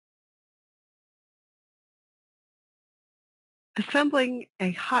Assembling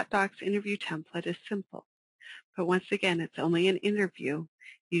a HotDocs interview template is simple, but once again, it's only an interview.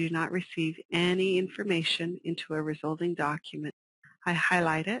 You do not receive any information into a resulting document. I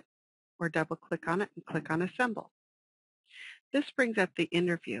highlight it or double-click on it and click on Assemble. This brings up the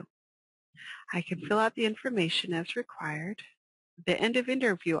interview. I can fill out the information as required. The end of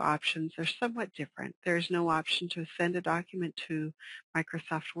interview options are somewhat different. There is no option to send a document to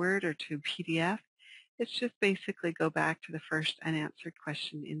Microsoft Word or to PDF. It's just basically go back to the first unanswered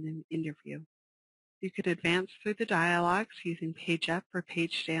question in the interview. You could advance through the dialogues using page up or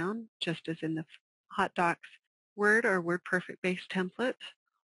page down, just as in the HotDocs Word or WordPerfect-based template,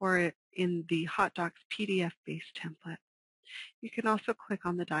 or in the HotDocs PDF-based template. You can also click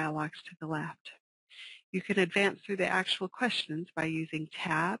on the dialogues to the left. You can advance through the actual questions by using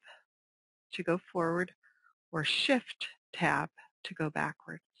Tab to go forward or Shift Tab to go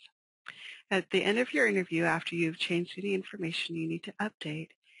backwards. At the end of your interview, after you've changed any information you need to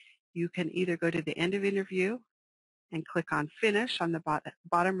update, you can either go to the end of interview and click on Finish on the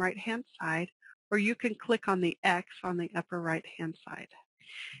bottom right-hand side, or you can click on the X on the upper right-hand side.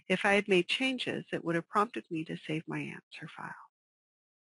 If I had made changes, it would have prompted me to save my answer file.